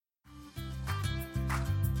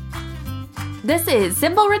This is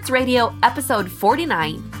Simple Roots Radio, episode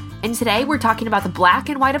 49, and today we're talking about the black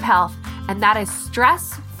and white of health, and that is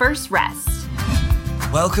stress first rest.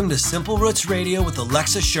 Welcome to Simple Roots Radio with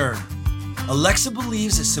Alexa Schirn. Alexa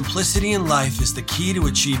believes that simplicity in life is the key to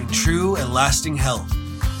achieving true and lasting health.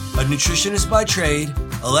 A nutritionist by trade,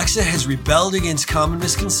 Alexa has rebelled against common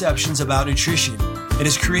misconceptions about nutrition and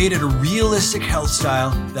has created a realistic health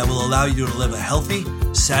style that will allow you to live a healthy,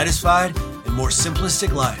 satisfied, and more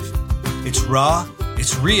simplistic life. It's raw,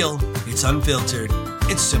 it's real, it's unfiltered.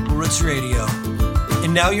 It's Simple Roots Radio.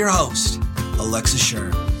 And now your host, Alexa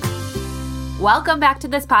Schirn. Welcome back to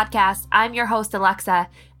this podcast. I'm your host, Alexa.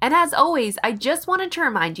 And as always, I just wanted to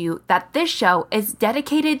remind you that this show is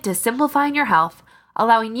dedicated to simplifying your health,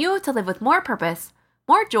 allowing you to live with more purpose,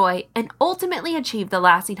 more joy, and ultimately achieve the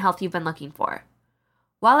lasting health you've been looking for.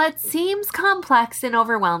 While it seems complex and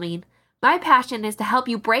overwhelming, my passion is to help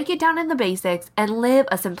you break it down in the basics and live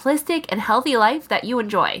a simplistic and healthy life that you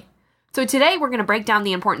enjoy. So today we're going to break down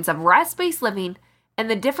the importance of rest-based living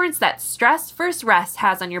and the difference that stress first rest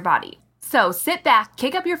has on your body. So sit back,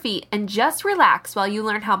 kick up your feet, and just relax while you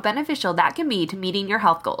learn how beneficial that can be to meeting your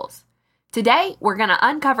health goals. Today, we're going to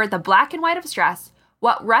uncover the black and white of stress,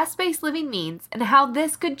 what rest-based living means, and how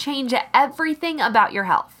this could change everything about your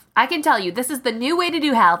health. I can tell you, this is the new way to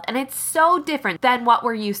do health, and it's so different than what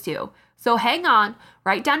we're used to. So hang on,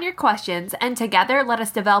 write down your questions, and together let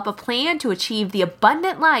us develop a plan to achieve the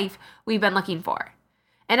abundant life we've been looking for.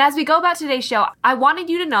 And as we go about today's show, I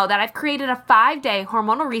wanted you to know that I've created a 5-day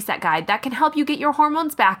hormonal reset guide that can help you get your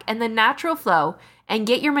hormones back in the natural flow and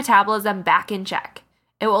get your metabolism back in check.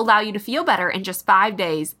 It will allow you to feel better in just 5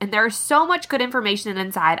 days, and there is so much good information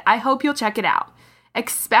inside. I hope you'll check it out,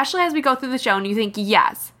 especially as we go through the show and you think,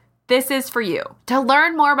 yes, this is for you. To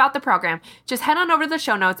learn more about the program, just head on over to the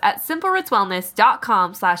show notes at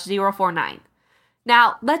simplerootswellness.com/049.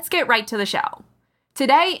 Now, let's get right to the show.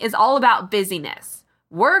 Today is all about busyness.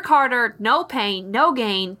 Work harder, no pain, no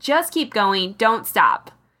gain, just keep going, don't stop.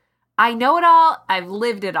 I know it all, I've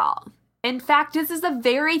lived it all. In fact, this is the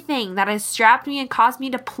very thing that has strapped me and caused me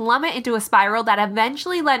to plummet into a spiral that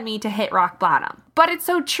eventually led me to hit rock bottom. But it's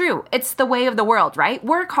so true, it's the way of the world, right?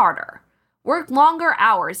 Work harder. Work longer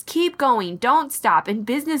hours, keep going, don't stop. In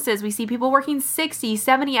businesses, we see people working 60,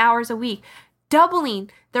 70 hours a week, doubling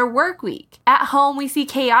their work week. At home, we see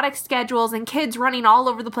chaotic schedules and kids running all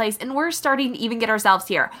over the place, and we're starting to even get ourselves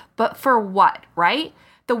here. But for what, right?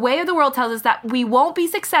 The way of the world tells us that we won't be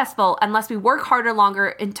successful unless we work harder longer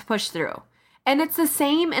and to push through. And it's the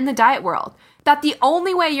same in the diet world, that the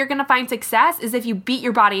only way you're going to find success is if you beat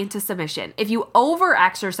your body into submission, if you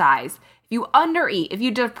over-exercise, if you undereat, if you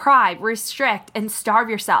deprive, restrict, and starve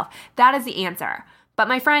yourself. That is the answer. But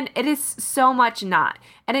my friend, it is so much not.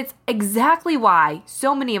 And it's exactly why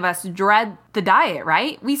so many of us dread the diet,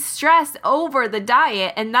 right? We stress over the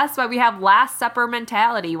diet, and that's why we have Last Supper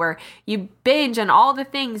mentality where you binge on all the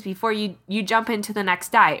things before you jump into the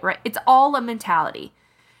next diet, right? It's all a mentality.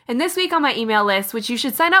 And this week on my email list, which you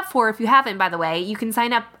should sign up for if you haven't, by the way, you can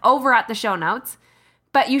sign up over at the show notes.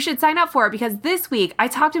 But you should sign up for it because this week I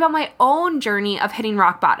talked about my own journey of hitting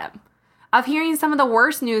rock bottom, of hearing some of the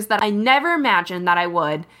worst news that I never imagined that I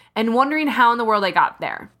would, and wondering how in the world I got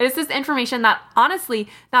there. It's this information that honestly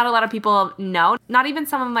not a lot of people know, not even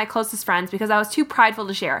some of my closest friends, because I was too prideful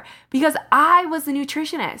to share, because I was the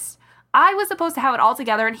nutritionist. I was supposed to have it all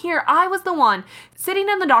together, and here I was the one sitting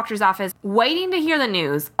in the doctor's office waiting to hear the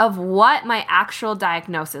news of what my actual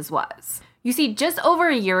diagnosis was. You see, just over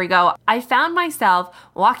a year ago, I found myself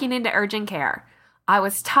walking into urgent care. I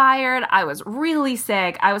was tired, I was really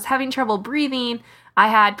sick, I was having trouble breathing, I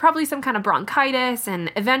had probably some kind of bronchitis,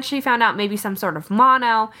 and eventually found out maybe some sort of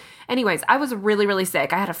mono. Anyways, I was really, really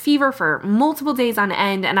sick. I had a fever for multiple days on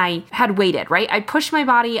end, and I had waited, right? I pushed my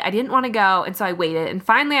body, I didn't want to go, and so I waited. And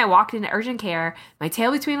finally, I walked into urgent care, my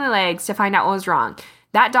tail between my legs, to find out what was wrong.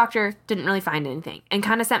 That doctor didn't really find anything and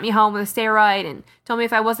kind of sent me home with a steroid and told me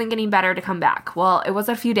if I wasn't getting better to come back. Well, it was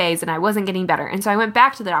a few days and I wasn't getting better. And so I went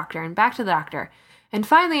back to the doctor and back to the doctor. And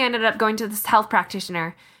finally I ended up going to this health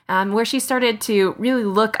practitioner where she started to really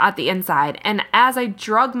look at the inside. And as I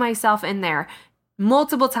drug myself in there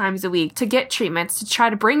multiple times a week to get treatments, to try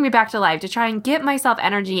to bring me back to life, to try and get myself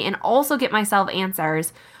energy and also get myself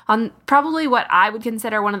answers on probably what I would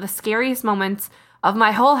consider one of the scariest moments of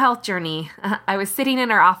my whole health journey, I was sitting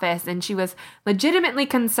in her office and she was legitimately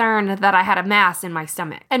concerned that I had a mass in my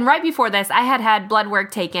stomach. And right before this, I had had blood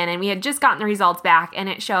work taken and we had just gotten the results back and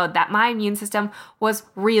it showed that my immune system was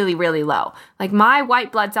really, really low. Like my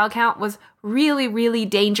white blood cell count was really, really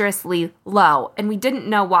dangerously low and we didn't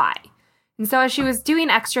know why. And so as she was doing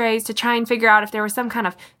x-rays to try and figure out if there was some kind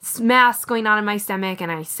of mass going on in my stomach,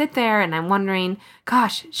 and I sit there and I'm wondering,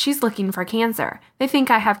 gosh, she's looking for cancer. They think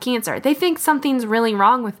I have cancer. They think something's really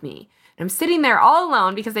wrong with me. And I'm sitting there all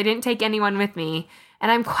alone because they didn't take anyone with me.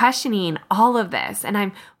 And I'm questioning all of this, and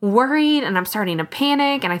I'm worried, and I'm starting to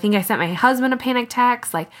panic. And I think I sent my husband a panic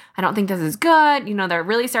text, like, I don't think this is good. They're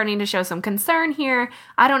really starting to show some concern here.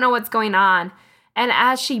 I don't know what's going on. And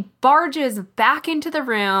as she barges back into the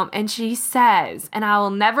room and she says, and I will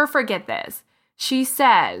never forget this, she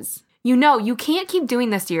says, you can't keep doing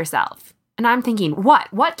this to yourself. And I'm thinking,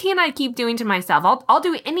 what? What can I keep doing to myself? I'll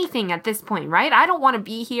do anything at this point, right? I don't want to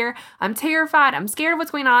be here. I'm terrified. I'm scared of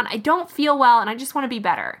what's going on. I don't feel well, and I just want to be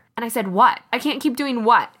better. And I said, what? I can't keep doing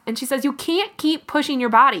what? And she says, you can't keep pushing your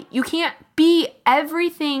body. You can't be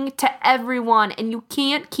everything to everyone, and you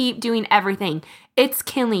can't keep doing everything. It's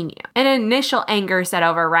killing you. An initial anger set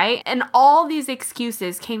over, right? And all these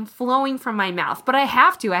excuses came flowing from my mouth. But I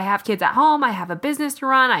have to. I have kids at home. I have a business to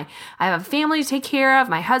run. I have a family to take care of.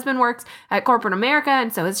 My husband works at corporate America,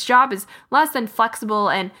 and so his job is less than flexible,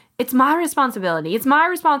 and it's my responsibility. It's my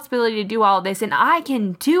responsibility to do all of this, and I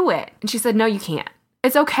can do it. And she said, no, you can't.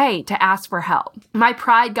 It's okay to ask for help. My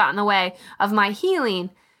pride got in the way of my healing.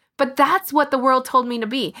 But that's what the world told me to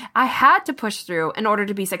be. I had to push through in order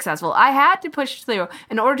to be successful. I had to push through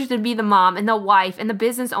in order to be the mom and the wife and the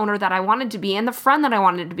business owner that I wanted to be and the friend that I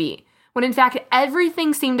wanted to be. When in fact,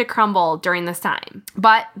 everything seemed to crumble during this time.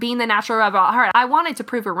 But being the natural rebel at heart, I wanted to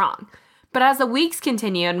prove her wrong. But as the weeks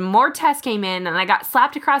continued, more tests came in, and I got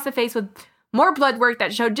slapped across the face with more blood work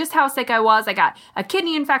that showed just how sick I was. I got a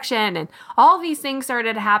kidney infection, and all these things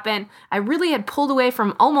started to happen. I really had pulled away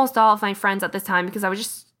from almost all of my friends at this time because I was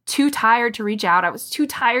just too tired to reach out. I was too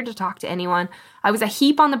tired to talk to anyone. I was a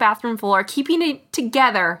heap on the bathroom floor, keeping it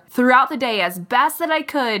together throughout the day as best that I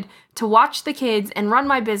could to watch the kids and run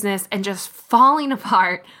my business, and just falling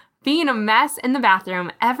apart, being a mess in the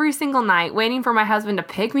bathroom every single night, waiting for my husband to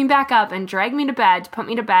pick me back up and drag me to bed, to put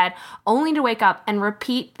me to bed, only to wake up and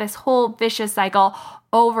repeat this whole vicious cycle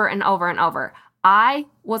over and over and over. I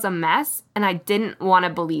was a mess, and I didn't want to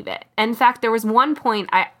believe it. In fact, there was one point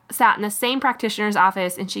I sat in the same practitioner's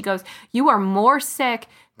office, and she goes, you are more sick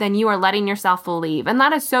than you are letting yourself believe. And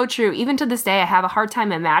that is so true. Even to this day, I have a hard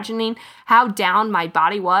time imagining how down my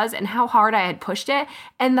body was and how hard I had pushed it.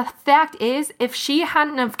 And the fact is, if she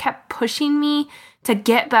hadn't have kept pushing me to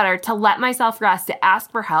get better, to let myself rest, to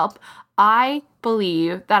ask for help, I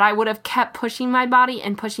believe that I would have kept pushing my body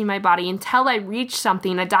until I reached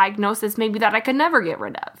something, a diagnosis maybe that I could never get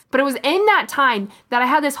rid of. But it was in that time that I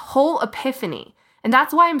had this whole epiphany. And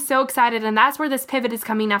that's why I'm so excited, and that's where this pivot is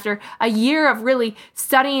coming after a year of really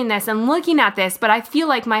studying this and looking at this. But I feel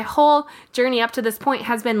like my whole journey up to this point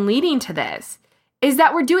has been leading to this, is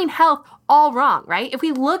that we're doing health all wrong, right? If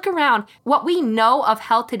we look around, what we know of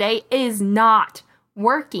health today is not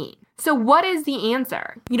working. So what is the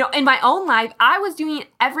answer? In my own life, I was doing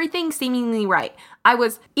everything seemingly right. I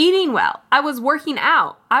was eating well. I was working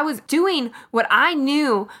out. I was doing what I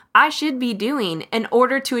knew I should be doing in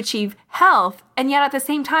order to achieve health. And yet at the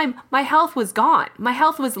same time, my health was gone. My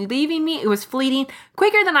health was leaving me. It was fleeting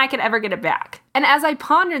quicker than I could ever get it back. And as I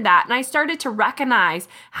pondered that, and I started to recognize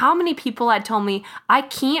how many people had told me, I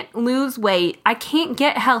can't lose weight, I can't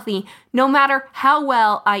get healthy, no matter how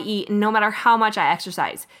well I eat, and no matter how much I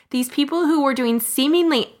exercise. These people who were doing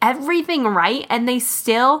seemingly everything right, and they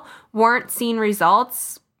still weren't seeing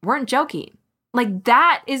results, weren't joking. Like,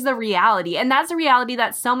 that is the reality. And that's the reality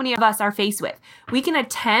that so many of us are faced with. We can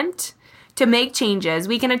attempt to make changes.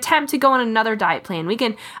 We can attempt to go on another diet plan. We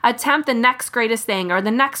can attempt the next greatest thing or the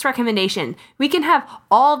next recommendation. We can have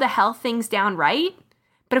all the health things down right.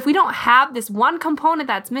 But if we don't have this one component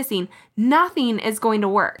that's missing, nothing is going to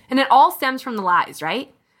work. And it all stems from the lies,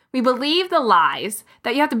 right? We believe the lies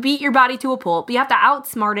that you have to beat your body to a pulp, you have to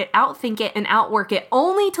outsmart it, outthink it, and outwork it,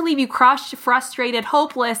 only to leave you crushed, frustrated,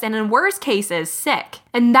 hopeless, and in worst cases, sick.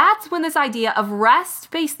 And that's when this idea of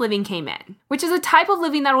rest-based living came in, which is a type of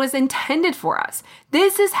living that was intended for us.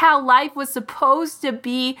 This is how life was supposed to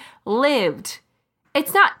be lived.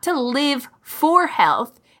 It's not to live for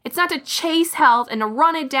health. It's not to chase health and to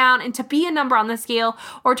run it down and to be a number on the scale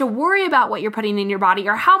or to worry about what you're putting in your body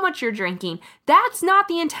or how much you're drinking. That's not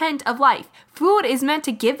the intent of life. Food is meant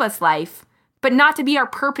to give us life, but not to be our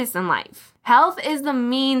purpose in life. Health is the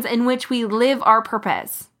means in which we live our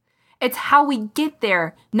purpose. It's how we get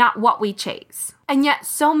there, not what we chase. And yet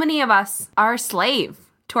so many of us are a slave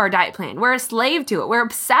to our diet plan. We're a slave to it. We're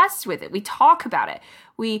obsessed with it. We talk about it.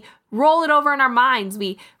 We roll it over in our minds.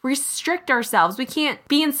 We restrict ourselves. We can't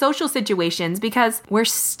be in social situations because we're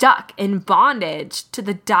stuck in bondage to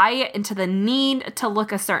the diet and to the need to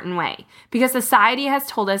look a certain way. Because society has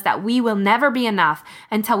told us that we will never be enough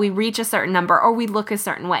until we reach a certain number or we look a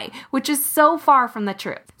certain way, which is so far from the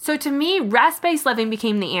truth. So to me, rest-based living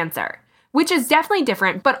became the answer, which is definitely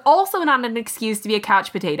different, but also not an excuse to be a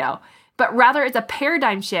couch potato. But rather it's a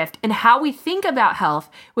paradigm shift in how we think about health,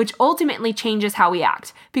 which ultimately changes how we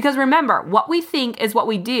act. Because remember, what we think is what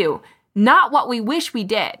we do, not what we wish we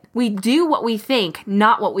did. We do what we think,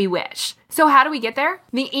 not what we wish. So how do we get there?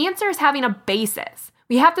 The answer is having a basis.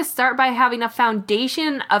 We have to start by having a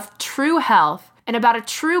foundation of true health and about a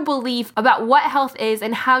true belief about what health is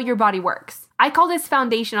and how your body works. I call this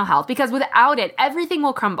foundational health because without it, everything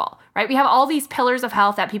will crumble, right? We have all these pillars of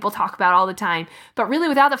health that people talk about all the time, but really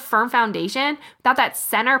without the firm foundation, without that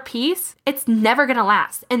center piece, it's never gonna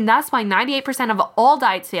last. And that's why 98% of all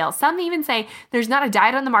diets fail. Some even say there's not a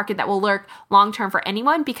diet on the market that will work long-term for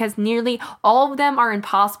anyone because nearly all of them are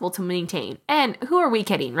impossible to maintain. And who are we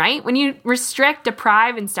kidding, right? When you restrict,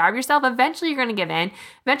 deprive, and starve yourself, eventually you're gonna give in.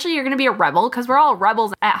 Eventually you're gonna be a rebel because we're all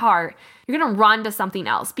rebels at heart. You're gonna run to something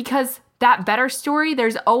else because that better story,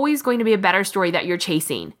 there's always going to be a better story that you're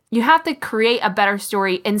chasing. You have to create a better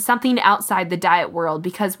story in something outside the diet world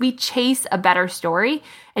because we chase a better story.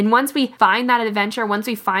 And once we find that adventure, once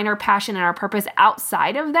we find our passion and our purpose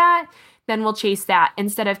outside of that, then we'll chase that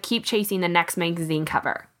instead of keep chasing the next magazine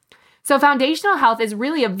cover. So foundational health is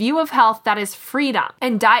really a view of health that is freedom.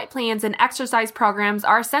 And diet plans and exercise programs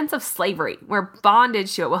are a sense of slavery. We're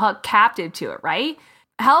bondage to it. We're held captive to it, right?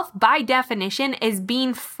 Health, by definition, is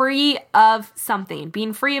being free of something,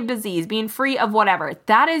 being free of disease, being free of whatever.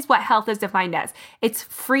 That is what health is defined as. It's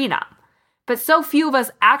freedom. But so few of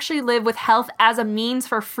us actually live with health as a means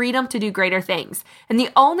for freedom to do greater things. And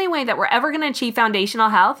the only way that we're ever going to achieve foundational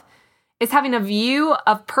health is having a view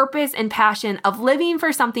of purpose and passion of living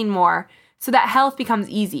for something more so that health becomes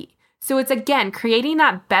easy. So it's, again, creating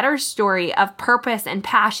that better story of purpose and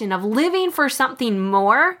passion of living for something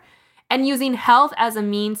more and using health as a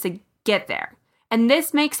means to get there. And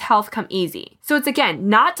this makes health come easy. So it's, again,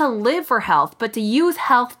 not to live for health, but to use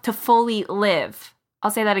health to fully live.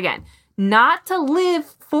 I'll say that again. Not to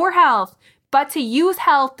live for health, but to use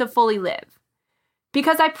health to fully live.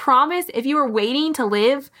 Because I promise if you are waiting to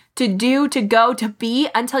live, to do, to go, to be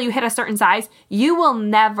until you hit a certain size, you will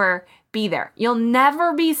never be there. You'll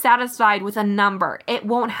never be satisfied with a number. It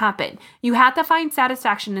won't happen. You have to find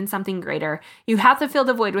satisfaction in something greater. You have to fill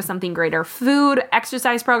the void with something greater. Food,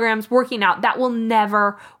 exercise programs, working out, that will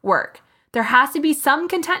never work. There has to be some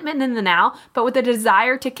contentment in the now, but with a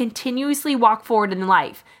desire to continuously walk forward in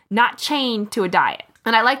life, not chained to a diet.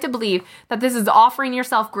 And I like to believe that this is offering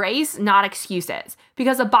yourself grace, not excuses.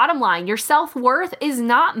 Because the bottom line, your self-worth is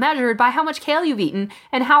not measured by how much kale you've eaten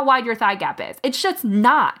and how wide your thigh gap is. It's just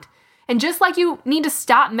not. And just like you need to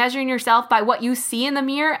stop measuring yourself by what you see in the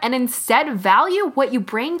mirror and instead value what you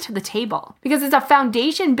bring to the table. Because it's a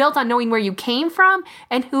foundation built on knowing where you came from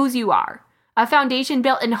and whose you are. A foundation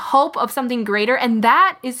built in hope of something greater, and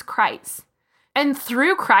that is Christ. And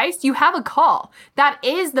through Christ, you have a call. That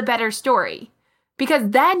is the better story. Because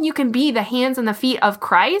then you can be the hands and the feet of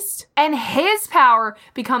Christ, and His power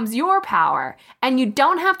becomes your power, and you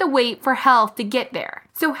don't have to wait for health to get there.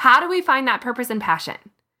 So how do we find that purpose and passion?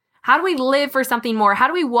 How do we live for something more? How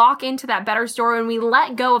do we walk into that better story when we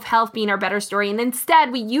let go of health being our better story and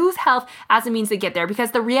instead we use health as a means to get there?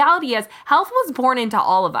 Because the reality is health was born into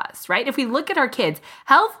all of us, right? If we look at our kids,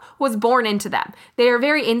 health was born into them. They are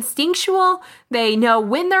very instinctual. They know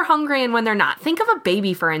when they're hungry and when they're not. Think of a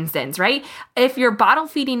baby, for instance, right? If you're bottle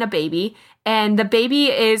feeding a baby and the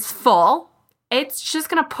baby is full, it's just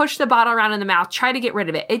going to push the bottle around in the mouth, try to get rid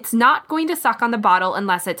of it. It's not going to suck on the bottle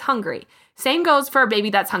unless it's hungry. Same goes for a baby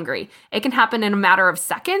that's hungry. It can happen in a matter of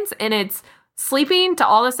seconds, and it's sleeping to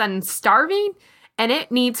all of a sudden starving, and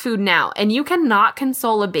it needs food now. And you cannot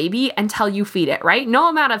console a baby until you feed it, right? No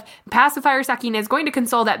amount of pacifier sucking is going to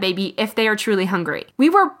console that baby if they are truly hungry. We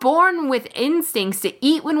were born with instincts to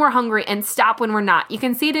eat when we're hungry and stop when we're not. You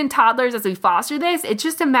can see it in toddlers as we foster this. It's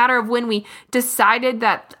just a matter of when we decided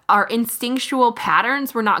that our instinctual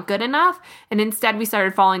patterns were not good enough, and instead we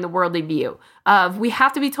started following the worldly view of we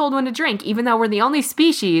have to be told when to drink, even though we're the only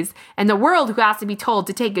species in the world who has to be told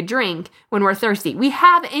to take a drink when we're thirsty. We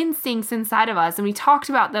have instincts inside of us, and we talked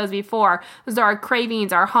about those before. Those are our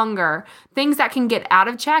cravings, our hunger, things that can get out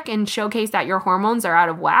of check and showcase that your hormones are out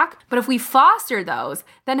of whack. But if we foster those,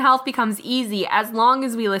 then health becomes easy as long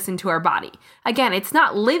as we listen to our body. Again, it's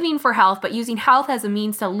not living for health, but using health as a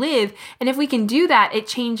means to live. And if we can do that, it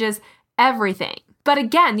changes everything. But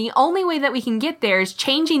again, the only way that we can get there is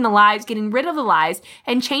changing the lies, getting rid of the lies,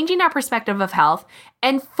 and changing our perspective of health,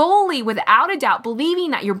 and fully, without a doubt,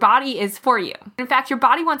 believing that your body is for you. In fact, your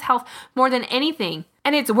body wants health more than anything,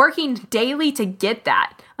 and it's working daily to get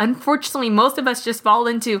that. Unfortunately, most of us just fall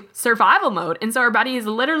into survival mode, and so our body is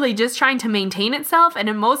literally just trying to maintain itself, and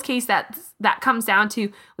in most cases, that comes down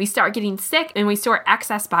to we start getting sick and we store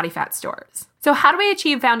excess body fat stores. So how do we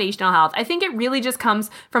achieve foundational health? I think it really just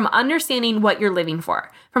comes from understanding what you're living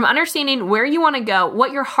for, from understanding where you want to go,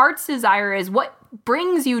 what your heart's desire is, what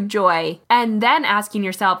brings you joy, and then asking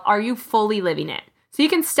yourself, are you fully living it? So you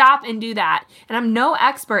can stop and do that. And I'm no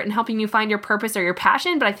expert in helping you find your purpose or your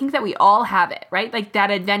passion, but I think that we all have it, right? Like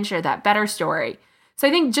that adventure, that better story. So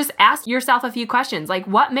I think just ask yourself a few questions, like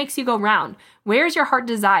what makes you go round? Where's your heart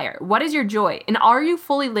desire? What is your joy? And are you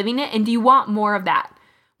fully living it? And do you want more of that?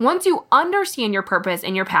 Once you understand your purpose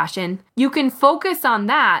and your passion, you can focus on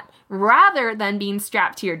that rather than being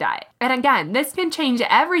strapped to your diet. And again, this can change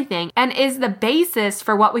everything and is the basis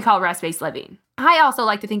for what we call rest-based living. I also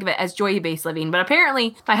like to think of it as joy-based living, but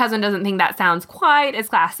apparently my husband doesn't think that sounds quite as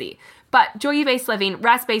classy. But joy-based living,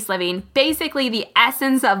 rest-based living, basically the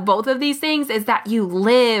essence of both of these things is that you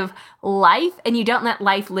live life and you don't let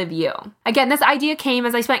life live you. Again, this idea came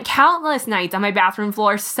as I spent countless nights on my bathroom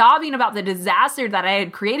floor sobbing about the disaster that I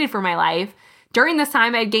had created for my life. During this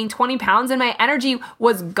time, I had gained 20 pounds and my energy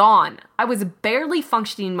was gone. I was barely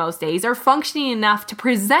functioning most days or functioning enough to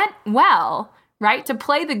present well, right? To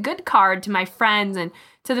play the good card to my friends and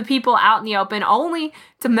to the people out in the open, only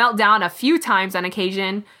to melt down a few times on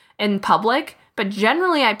occasion in public, but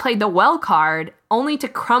generally I played the well card only to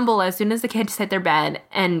crumble as soon as the kids hit their bed,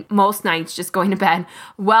 and most nights just going to bed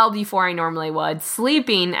well before I normally would,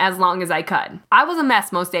 sleeping as long as I could. I was a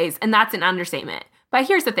mess most days, and that's an understatement. But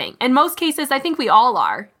here's the thing, in most cases, I think we all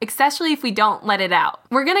are, especially if we don't let it out.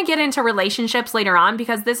 We're gonna get into relationships later on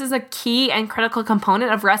because this is a key and critical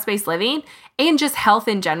component of rest-based living and just health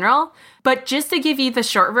in general. But just to give you the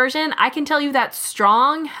short version, I can tell you that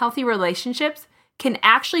strong, healthy relationships can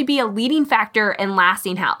actually be a leading factor in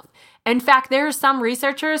lasting health. In fact, there are some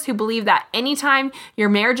researchers who believe that anytime your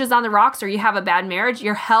marriage is on the rocks or you have a bad marriage,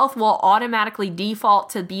 your health will automatically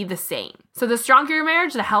default to be the same. So the stronger your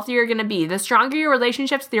marriage, the healthier you're going to be. The stronger your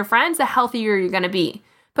relationships with your friends, the healthier you're going to be.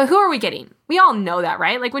 But who are we getting? We all know that,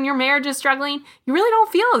 right? Like when your marriage is struggling, you really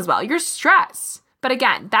don't feel as well. You're stressed. But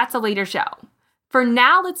again, that's a later show. For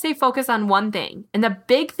now, let's stay focused on one thing. And the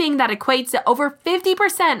big thing that equates to over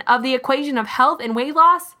 50% of the equation of health and weight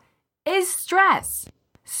loss is stress.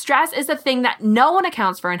 Stress is the thing that no one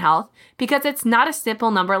accounts for in health because it's not a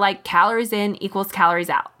simple number like calories in equals calories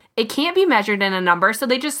out. It can't be measured in a number, so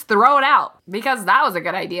they just throw it out because that was a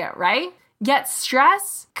good idea, right? Yet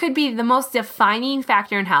stress could be the most defining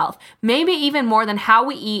factor in health, maybe even more than how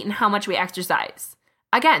we eat and how much we exercise.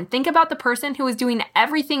 Again, think about the person who is doing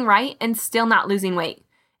everything right and still not losing weight.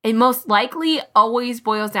 It most likely always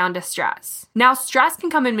boils down to stress. Now, stress can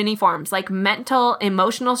come in many forms, like mental,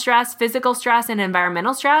 emotional stress, physical stress, and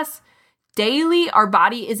environmental stress. Daily, our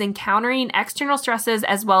body is encountering external stresses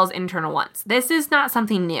as well as internal ones. This is not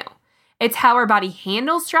something new. It's how our body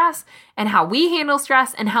handles stress and how we handle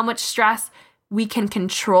stress and how much stress we can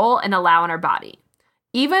control and allow in our body.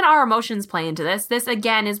 Even our emotions play into this. This,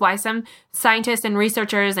 again, is why some scientists and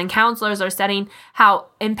researchers and counselors are studying how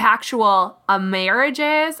impactful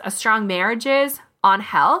a strong marriage is on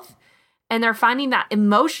health. And they're finding that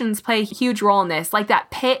emotions play a huge role in this, like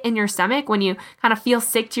that pit in your stomach when you kind of feel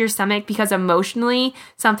sick to your stomach because emotionally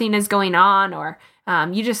something is going on or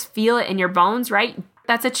you just feel it in your bones, right?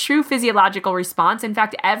 That's a true physiological response. In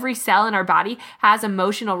fact, every cell in our body has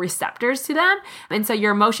emotional receptors to them. And so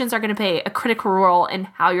your emotions are going to play a critical role in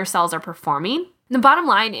how your cells are performing. The bottom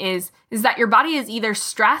line is that your body is either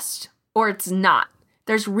stressed or it's not.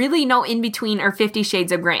 There's really no in between or 50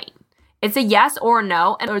 shades of gray. It's a yes or a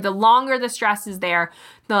no, and the longer the stress is there,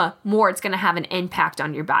 the more it's going to have an impact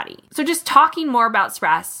on your body. So just talking more about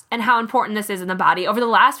stress and how important this is in the body, over the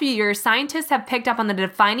last few years, scientists have picked up on the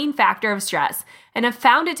defining factor of stress and have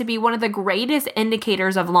found it to be one of the greatest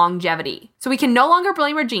indicators of longevity. So we can no longer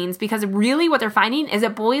blame our genes because really what they're finding is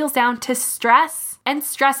it boils down to stress and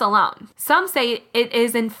stress alone. Some say it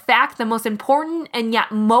is in fact the most important and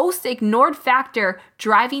yet most ignored factor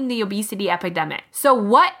driving the obesity epidemic. So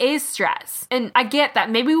what is stress? And I get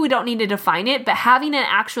that maybe we don't need to define it, but having an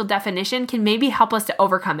actual definition can maybe help us to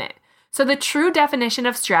overcome it. So the true definition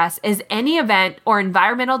of stress is any event or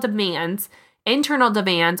environmental demands, internal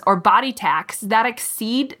demands, or body tasks that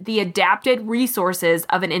exceed the adapted resources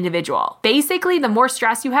of an individual. Basically, the more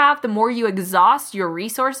stress you have, the more you exhaust your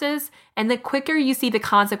resources, and the quicker you see the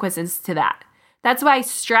consequences to that. That's why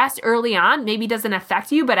stress early on maybe doesn't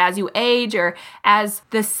affect you, but as you age or as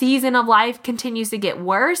the season of life continues to get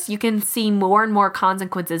worse, you can see more and more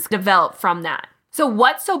consequences develop from that. So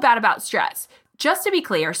what's so bad about stress? Just to be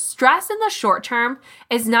clear, stress in the short term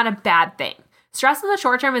is not a bad thing. Stress in the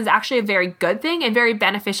short term is actually a very good thing and very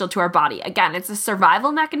beneficial to our body. Again, it's a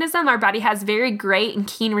survival mechanism. Our body has very great and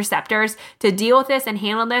keen receptors to deal with this and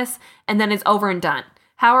handle this, and then it's over and done.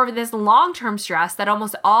 However, this long-term stress that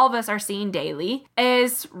almost all of us are seeing daily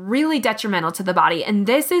is really detrimental to the body. And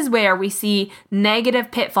this is where we see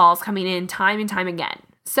negative pitfalls coming in time and time again.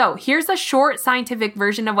 So here's a short scientific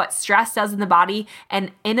version of what stress does in the body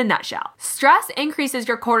and in a nutshell. Stress increases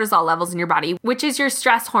your cortisol levels in your body, which is your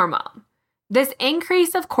stress hormone. This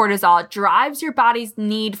increase of cortisol drives your body's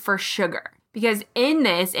need for sugar. Because in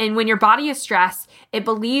this, and when your body is stressed, it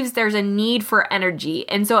believes there's a need for energy.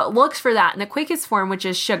 And so it looks for that in the quickest form, which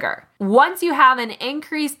is sugar. Once you have an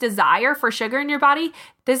increased desire for sugar in your body,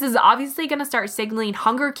 this is obviously going to start signaling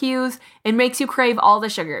hunger cues and makes you crave all the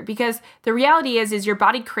sugar. Because the reality is your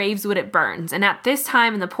body craves what it burns. And at this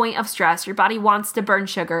time, in the point of stress, your body wants to burn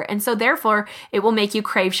sugar. And so therefore, it will make you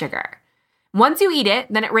crave sugar. Once you eat it,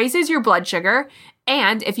 then it raises your blood sugar.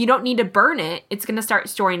 And if you don't need to burn it, it's going to start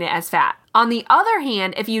storing it as fat. On the other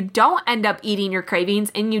hand, if you don't end up eating your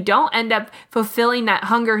cravings and you don't end up fulfilling that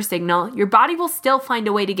hunger signal, your body will still find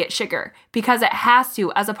a way to get sugar because it has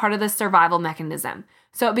to as a part of the survival mechanism.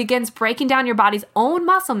 So it begins breaking down your body's own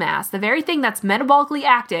muscle mass, the very thing that's metabolically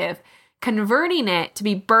active, converting it to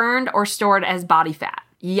be burned or stored as body fat.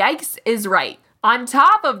 Yikes is right. On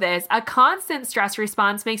top of this, a constant stress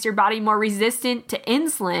response makes your body more resistant to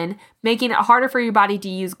insulin, making it harder for your body to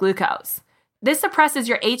use glucose. This suppresses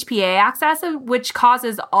your HPA axis, which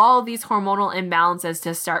causes all these hormonal imbalances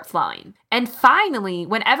to start flowing. And finally,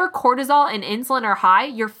 whenever cortisol and insulin are high,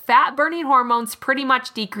 your fat-burning hormones pretty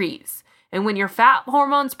much decrease. And when your fat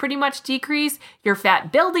hormones pretty much decrease, your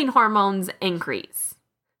fat-building hormones increase.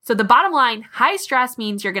 So the bottom line, high stress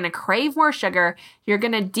means you're going to crave more sugar, you're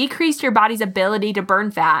going to decrease your body's ability to burn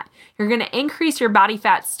fat, you're going to increase your body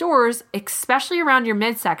fat stores, especially around your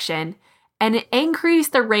midsection, and increase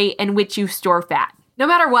the rate in which you store fat. No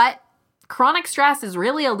matter what, chronic stress is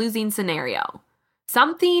really a losing scenario.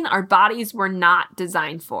 Something our bodies were not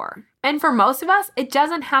designed for. And for most of us, it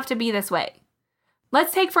doesn't have to be this way.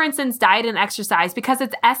 Let's take, for instance, diet and exercise because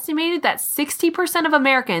it's estimated that 60% of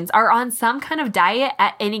Americans are on some kind of diet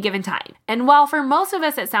at any given time. And while for most of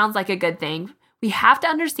us it sounds like a good thing, we have to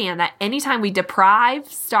understand that anytime we deprive,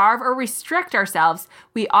 starve, or restrict ourselves,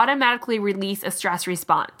 we automatically release a stress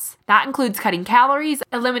response. That includes cutting calories,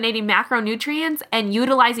 eliminating macronutrients, and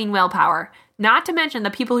utilizing willpower, not to mention the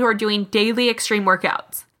people who are doing daily extreme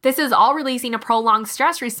workouts. This is all releasing a prolonged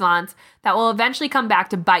stress response that will eventually come back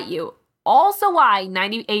to bite you. Also why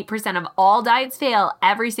 98% of all diets fail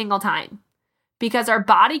every single time. Because our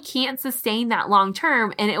body can't sustain that long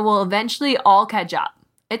term and it will eventually all catch up.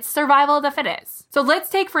 It's survival of the fittest. So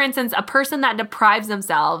let's take, for instance, a person that deprives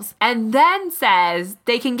themselves and then says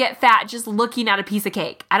they can get fat just looking at a piece of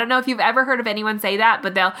cake. I don't know if you've ever heard of anyone say that,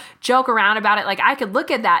 but they'll joke around about it like, I could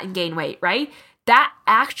look at that and gain weight, right? That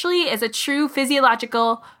actually is a true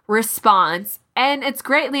physiological response. And it's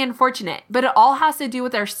greatly unfortunate, but it all has to do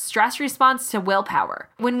with our stress response to willpower.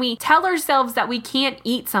 When we tell ourselves that we can't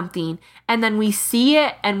eat something and then we see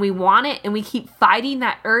it and we want it and we keep fighting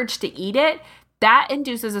that urge to eat it, that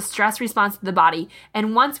induces a stress response to the body.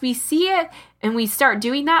 And once we see it and we start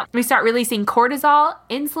doing that, we start releasing cortisol,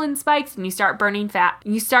 insulin spikes, and you start burning fat.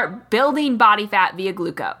 You start building body fat via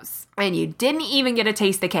glucose. And you didn't even get to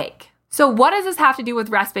taste the cake. So what does this have to do with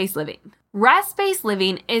rest-based living? Rest-based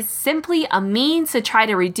living is simply a means to try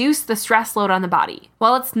to reduce the stress load on the body.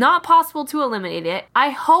 While it's not possible to eliminate it,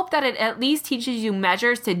 I hope that it at least teaches you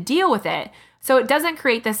measures to deal with it so it doesn't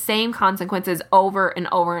create the same consequences over and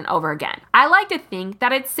over and over again. I like to think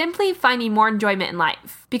that it's simply finding more enjoyment in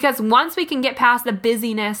life. Because once we can get past the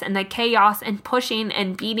busyness and the chaos and pushing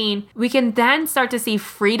and beating, we can then start to see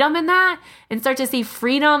freedom in that and start to see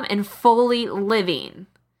freedom in fully living.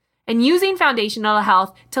 And using foundational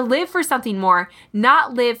health to live for something more,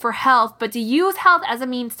 not live for health, but to use health as a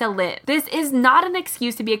means to live. This is not an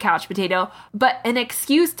excuse to be a couch potato, but an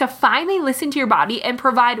excuse to finally listen to your body and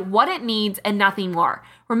provide what it needs and nothing more.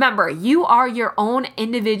 Remember, you are your own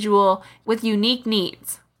individual with unique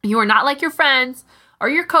needs. You are not like your friends or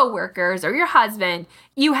your coworkers or your husband.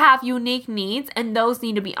 You have unique needs and those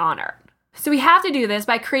need to be honored. So we have to do this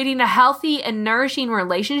by creating a healthy and nourishing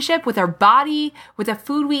relationship with our body, with the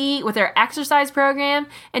food we eat, with our exercise program,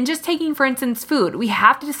 and just taking, for instance, food. We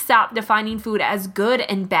have to stop defining food as good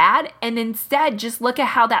and bad and instead just look at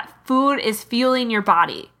how that food is fueling your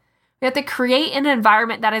body. We have to create an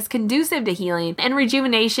environment that is conducive to healing and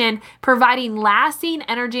rejuvenation, providing lasting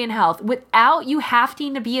energy and health without you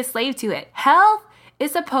having to be a slave to it. Health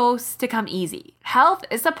is supposed to come easy. Health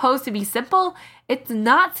is supposed to be simple. It's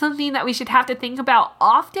not something that we should have to think about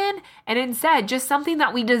often, and instead just something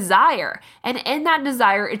that we desire. And in that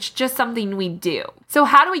desire, it's just something we do. So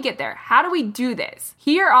how do we get there? How do we do this?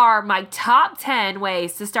 Here are my top 10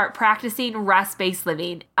 ways to start practicing rest-based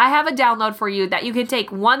living. I have a download for you that you can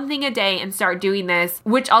take one thing a day and start doing this,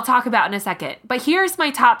 which I'll talk about in a second. But here's my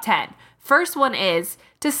top 10. First one is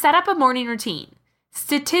to set up a morning routine.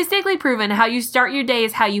 Statistically proven, how you start your day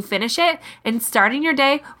is how you finish it, and starting your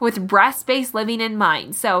day with rest-based living in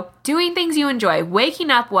mind. So doing things you enjoy, waking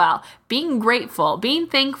up well, being grateful, being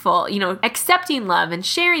thankful, accepting love and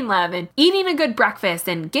sharing love and eating a good breakfast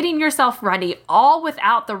and getting yourself ready all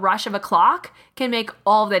without the rush of a clock can make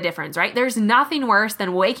all the difference, right? There's nothing worse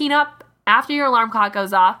than waking up after your alarm clock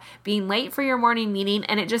goes off, being late for your morning meeting,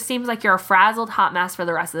 and it just seems like you're a frazzled hot mess for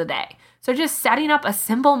the rest of the day. So just setting up a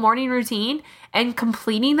simple morning routine and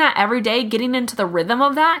completing that every day, getting into the rhythm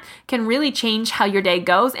of that can really change how your day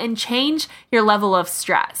goes and change your level of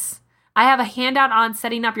stress. I have a handout on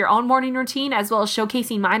setting up your own morning routine as well as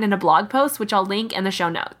showcasing mine in a blog post, which I'll link in the show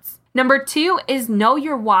notes. Number 2 is know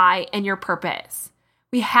your why and your purpose.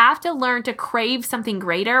 We have to learn to crave something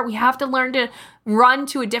greater. We have to learn to run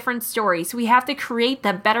to a different story. So we have to create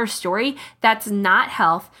the better story that's not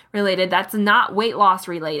health related, that's not weight loss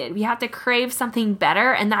related. We have to crave something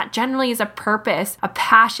better, and that generally is a purpose, a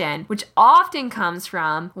passion, which often comes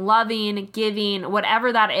from loving, giving,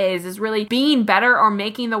 whatever that is really being better or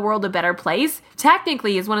making the world a better place.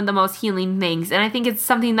 Technically is one of the most healing things, and I think it's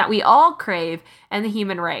something that we all crave in the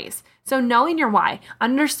human race. So knowing your why,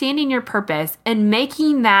 understanding your purpose, and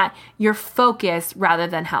making that your focus rather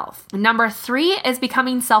than health. Number 3 is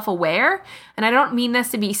becoming self-aware. And I don't mean this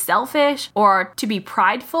to be selfish or to be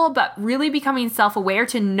prideful, but really becoming self-aware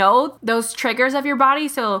to know those triggers of your body.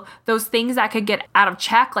 So those things that could get out of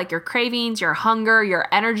check, like your cravings, your hunger, your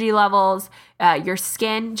energy levels, your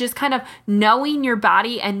skin, just kind of knowing your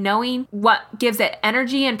body and knowing what gives it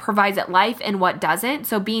energy and provides it life and what doesn't.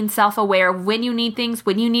 So being self-aware of when you need things,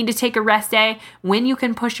 when you need to take a rest day, when you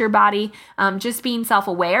can push your body, just being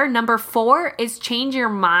self-aware. Number 4 is change your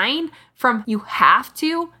mind from you have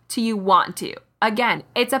to you want to. Again,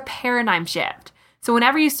 it's a paradigm shift. So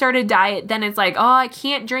whenever you start a diet, then it's like, oh, I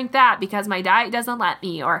can't drink that because my diet doesn't let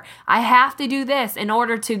me, or I have to do this in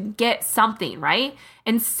order to get something, right?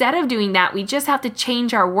 Instead of doing that, we just have to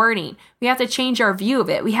change our wording. We have to change our view of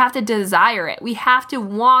it. We have to desire it. We have to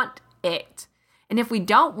want it. And if we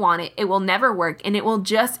don't want it, it will never work, and it will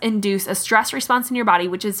just induce a stress response in your body,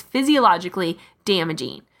 which is physiologically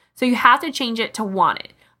damaging. So you have to change it to want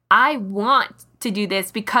it. I want to do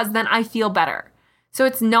this because then I feel better. So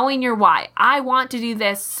it's knowing your why. I want to do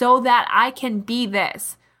this so that I can be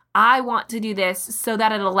this. I want to do this so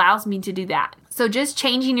that it allows me to do that. So just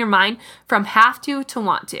changing your mind from have to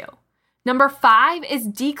want to. Number 5 is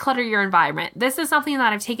declutter your environment. This is something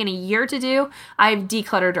that I've taken a year to do. I've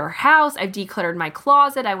decluttered our house. I've decluttered my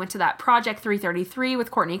closet. I went to that Project 333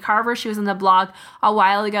 with Courtney Carver. She was in the blog a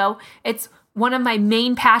while ago. It's one of my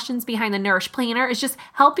main passions behind the Nourish Planner is just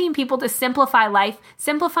helping people to simplify life,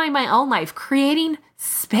 simplifying my own life, creating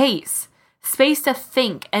space to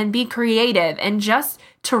think and be creative and just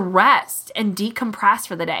to rest and decompress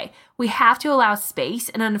for the day. We have to allow space,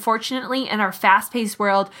 and unfortunately, in our fast-paced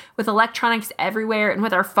world with electronics everywhere and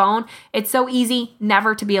with our phone, it's so easy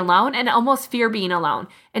never to be alone and almost fear being alone.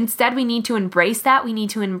 Instead, we need to embrace that. We need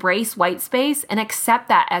to embrace white space and accept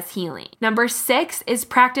that as healing. Number 6 is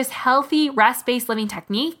practice healthy rest-based living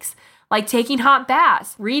techniques, like taking hot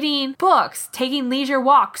baths, reading books, taking leisure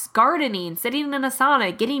walks, gardening, sitting in a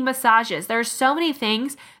sauna, getting massages. There are so many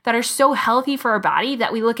things that are so healthy for our body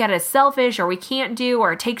that we look at as selfish or we can't do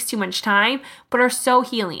or it takes too much time, but are so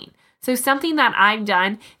healing. So something that I've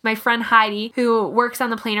done, my friend Heidi, who works on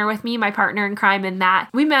the planner with me, my partner in crime in that,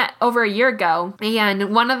 we met over a year ago.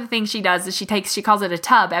 And one of the things she does is she calls it a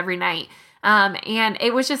tub every night. And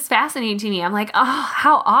it was just fascinating to me. I'm like, oh,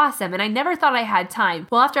 how awesome. And I never thought I had time.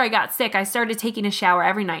 Well, after I got sick, I started taking a shower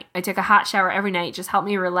every night. I took a hot shower every night, just helped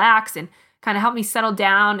me relax and kind of helped me settle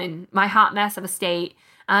down in my hot mess of a state.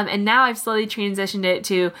 And now I've slowly transitioned it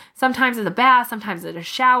to sometimes it's a bath, sometimes it's a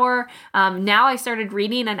shower. Now I started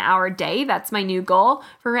reading an hour a day. That's my new goal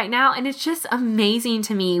for right now. And it's just amazing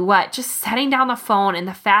to me what just setting down the phone in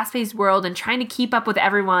the fast-paced world and trying to keep up with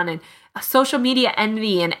everyone and social media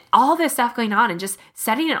envy and all this stuff going on and just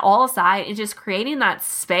setting it all aside and just creating that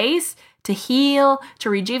space to heal, to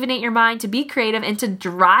rejuvenate your mind, to be creative, and to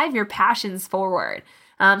drive your passions forward.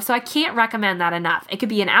 So I can't recommend that enough. It could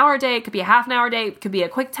be an hour a day. It could be a half an hour a day. It could be a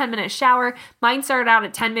quick 10-minute shower. Mine started out a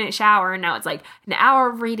 10-minute shower, and now it's like an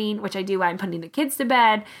hour of reading, which I do while I'm putting the kids to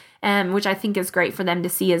bed, which I think is great for them to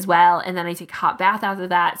see as well. And then I take a hot bath after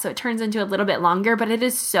that. So it turns into a little bit longer, but it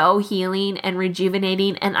is so healing and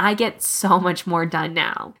rejuvenating, and I get so much more done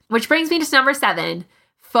now. Which brings me to number 7.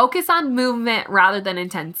 Focus on movement rather than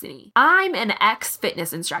intensity. I'm an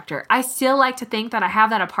ex-fitness instructor. I still like to think that I have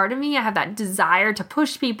that a part of me. I have that desire to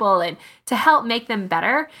push people and to help make them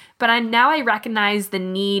better. But now I recognize the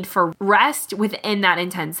need for rest within that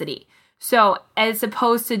intensity. So as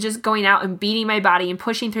opposed to just going out and beating my body and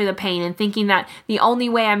pushing through the pain and thinking that the only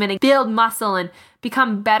way I'm going to build muscle and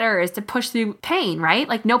become better is to push through pain, right?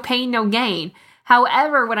 Like no pain, no gain.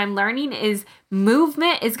 However, what I'm learning is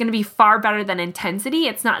movement is going to be far better than intensity.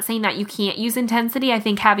 It's not saying that you can't use intensity. I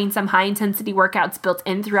think having some high intensity workouts built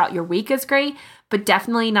in throughout your week is great, but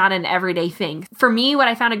definitely not an everyday thing. For me, what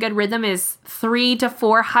I found a good rhythm is 3 to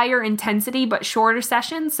 4 higher intensity but shorter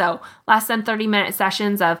sessions. So less than 30-minute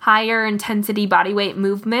sessions of higher intensity bodyweight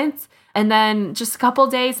movements. And then just a couple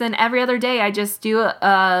days, then every other day, I just do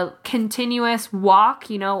a continuous walk,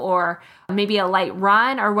 or maybe a light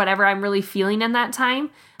run or whatever I'm really feeling in that time.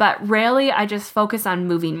 But rarely I just focus on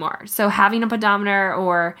moving more. So having a pedometer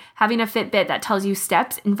or having a Fitbit that tells you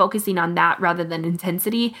steps and focusing on that rather than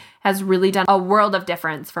intensity has really done a world of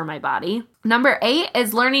difference for my body. Number 8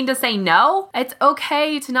 is learning to say no. It's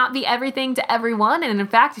okay to not be everything to everyone. And in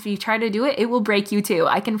fact, if you try to do it, it will break you too.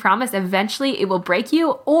 I can promise eventually it will break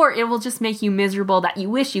you, or it will just make you miserable that you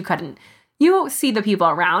wish you couldn't. You see the people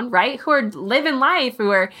around, right? Who are living life, who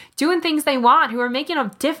are doing things they want, who are making a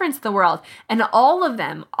difference in the world. And all of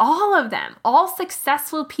them, all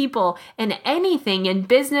successful people in anything, in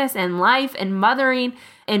business and life and mothering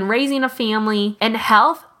and raising a family and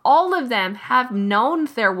health, all of them have known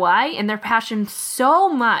their why and their passion so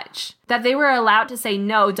much that they were allowed to say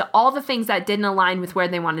no to all the things that didn't align with where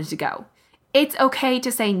they wanted to go. It's okay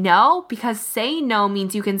to say no, because saying no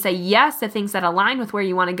means you can say yes to things that align with where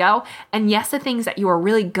you want to go and yes to things that you are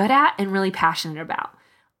really good at and really passionate about.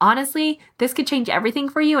 Honestly, this could change everything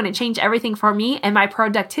for you, and it changed everything for me and my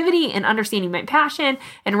productivity and understanding my passion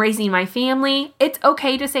and raising my family. It's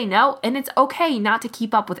okay to say no, and it's okay not to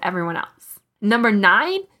keep up with everyone else. Number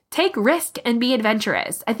 9, take risk and be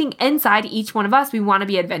adventurous. I think inside each one of us, we want to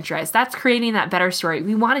be adventurous. That's creating that better story.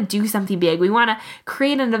 We want to do something big. We want to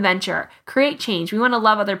create an adventure, create change. We want to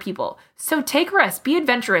love other people. So take risks, be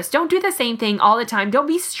adventurous. Don't do the same thing all the time. Don't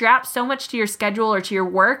be strapped so much to your schedule or to your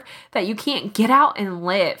work that you can't get out and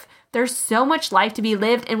live. There's so much life to be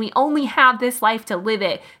lived, and we only have this life to live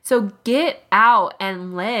it. So get out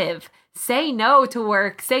and live. Say no to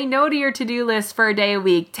work. Say no to your to-do list for a day a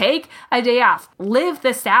week. Take a day off. Live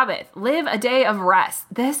the Sabbath. Live a day of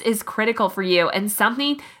rest. This is critical for you and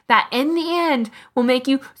something that in the end will make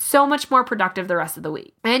you so much more productive the rest of the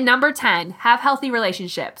week. And number 10, have healthy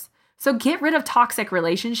relationships. So get rid of toxic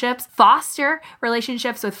relationships, foster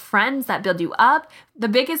relationships with friends that build you up. The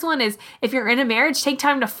biggest one is if you're in a marriage, take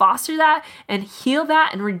time to foster that and heal that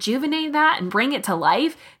and rejuvenate that and bring it to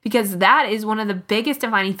life, because that is one of the biggest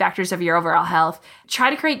defining factors of your overall health. Try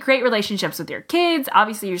to create great relationships with your kids.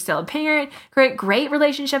 Obviously, you're still a parent. Create great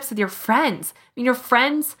relationships with your friends. Your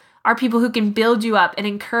friends are people who can build you up and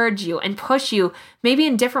encourage you and push you, maybe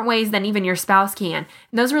in different ways than even your spouse can.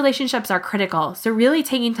 And those relationships are critical. So really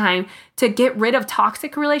taking time to get rid of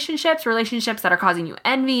toxic relationships that are causing you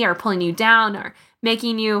envy or pulling you down or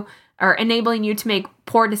making you or enabling you to make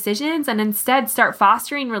poor decisions, and instead start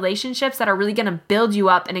fostering relationships that are really going to build you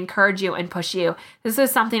up and encourage you and push you. This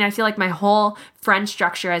is something I feel like my whole friend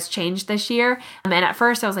structure has changed this year. And at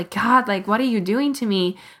first I was like, God, what are you doing to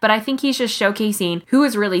me? But I think he's just showcasing who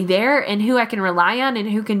is really there and who I can rely on and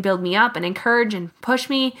who can build me up and encourage and push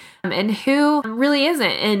me, and who really isn't,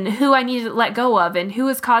 and who I need to let go of, and who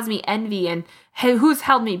has caused me envy and who's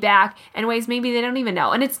held me back in ways maybe they don't even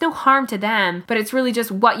know. And it's no harm to them, but it's really just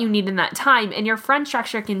what you need in that time. And your friend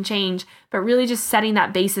structure can change, but really just setting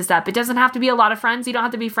that basis up. It doesn't have to be a lot of friends. You don't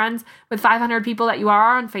have to be friends with 500 people that you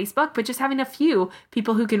are on Facebook, but just having a few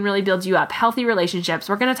people who can really build you up. Healthy relationships.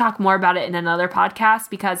 We're going to talk more about it in another podcast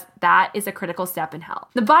because that is a critical step in health.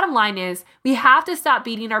 The bottom line is we have to stop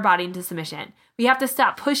beating our body into submission. We have to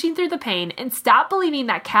stop pushing through the pain and stop believing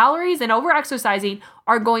that calories and over-exercising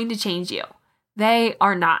are going to change you. They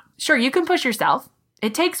are not. Sure, you can push yourself.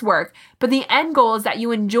 It takes work, but the end goal is that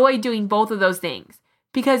you enjoy doing both of those things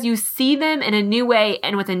because you see them in a new way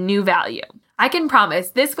and with a new value. I can promise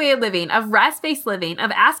this way of living, of rest-based living, of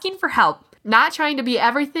asking for help, not trying to be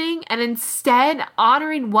everything, and instead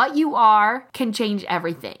honoring what you are can change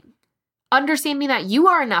everything. Understanding that you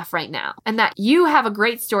are enough right now and that you have a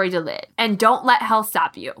great story to live, and don't let health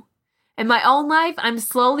stop you. In my own life, I'm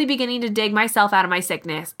slowly beginning to dig myself out of my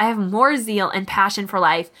sickness. I have more zeal and passion for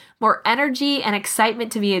life, more energy and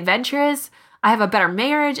excitement to be adventurous. I have a better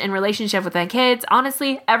marriage and relationship with my kids.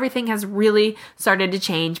 Honestly, everything has really started to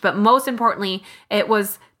change. But most importantly, it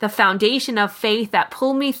was the foundation of faith that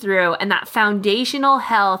pulled me through, and that foundational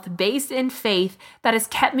health based in faith that has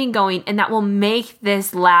kept me going and that will make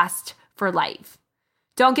this last for life.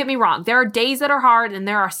 Don't get me wrong. There are days that are hard and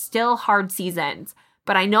there are still hard seasons.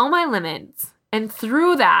 But I know my limits, and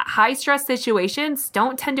through that, high-stress situations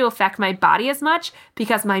don't tend to affect my body as much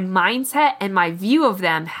because my mindset and my view of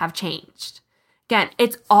them have changed. Again,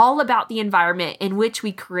 it's all about the environment in which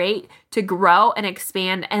we create to grow and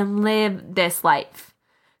expand and live this life.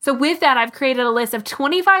 So with that, I've created a list of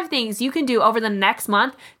 25 things you can do over the next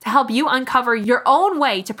month to help you uncover your own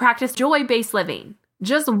way to practice joy-based living.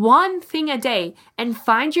 Just one thing a day and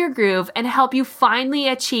find your groove and help you finally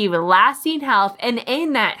achieve lasting health and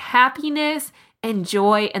in that happiness and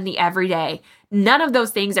joy in the everyday. None of those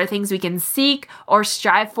things are things we can seek or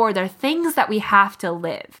strive for. They're things that we have to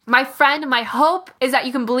live. My friend, my hope is that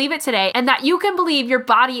you can believe it today and that you can believe your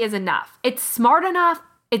body is enough. It's smart enough,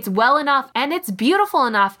 it's well enough, and it's beautiful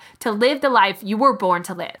enough to live the life you were born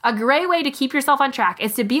to live. A great way to keep yourself on track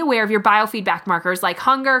is to be aware of your biofeedback markers like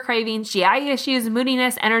hunger, cravings, GI issues,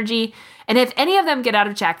 moodiness, energy. And if any of them get out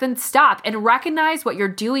of check, then stop and recognize what you're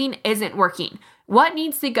doing isn't working. What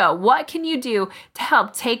needs to go? What can you do to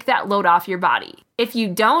help take that load off your body? If you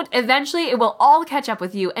don't, eventually it will all catch up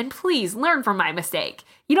with you, and please learn from my mistake.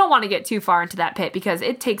 You don't want to get too far into that pit because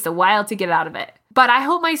it takes a while to get out of it. But I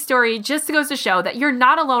hope my story just goes to show that you're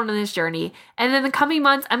not alone in this journey. And in the coming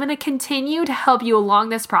months, I'm going to continue to help you along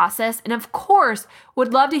this process. And of course,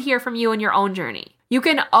 would love to hear from you in your own journey. You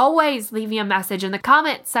can always leave me a message in the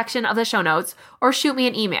comment section of the show notes or shoot me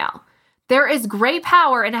an email. There is great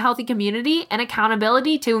power in a healthy community and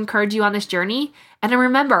accountability to encourage you on this journey. And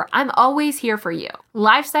remember, I'm always here for you.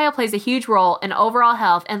 Lifestyle plays a huge role in overall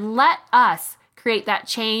health, and let us create that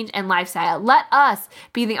change and lifestyle. Let us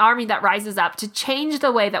be the army that rises up to change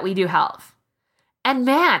the way that we do health. And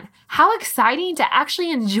man, how exciting to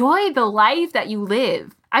actually enjoy the life that you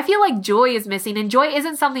live. I feel like joy is missing, and joy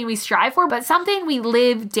isn't something we strive for, but something we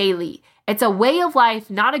live daily. It's a way of life,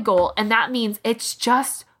 not a goal, and that means it's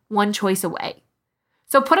just one choice away.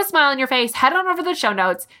 So put a smile on your face, head on over to the show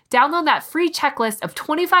notes, download that free checklist of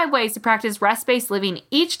 25 ways to practice rest-based living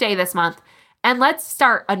each day this month, and let's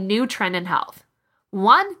start a new trend in health.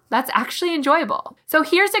 One that's actually enjoyable. So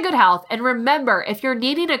here's to good health. And remember, if you're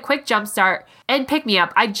needing a quick jumpstart and pick me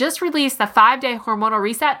up, I just released the 5-day hormonal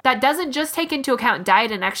reset that doesn't just take into account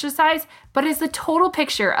diet and exercise, but is the total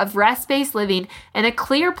picture of rest-based living and a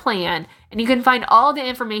clear plan. And you can find all the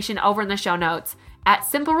information over in the show notes at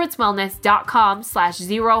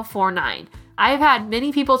simplerootswellness.com/049. I've had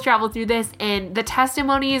many people travel through this, and the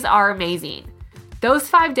testimonies are amazing. Those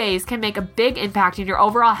 5 days can make a big impact in your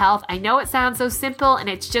overall health. I know it sounds so simple and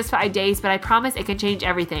it's just 5 days, but I promise it can change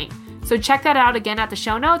everything. So check that out again at the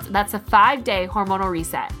show notes. That's a 5-day hormonal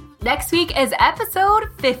reset. Next week is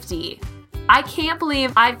episode 50. I can't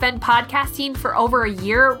believe I've been podcasting for over a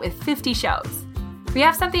year with 50 shows. We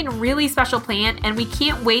have something really special planned, and we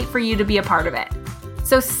can't wait for you to be a part of it.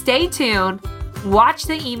 So stay tuned. Watch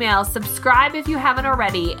the email, subscribe if you haven't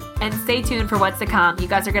already, and stay tuned for what's to come. You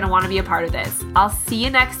guys are going to want to be a part of this. I'll see you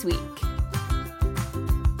next week.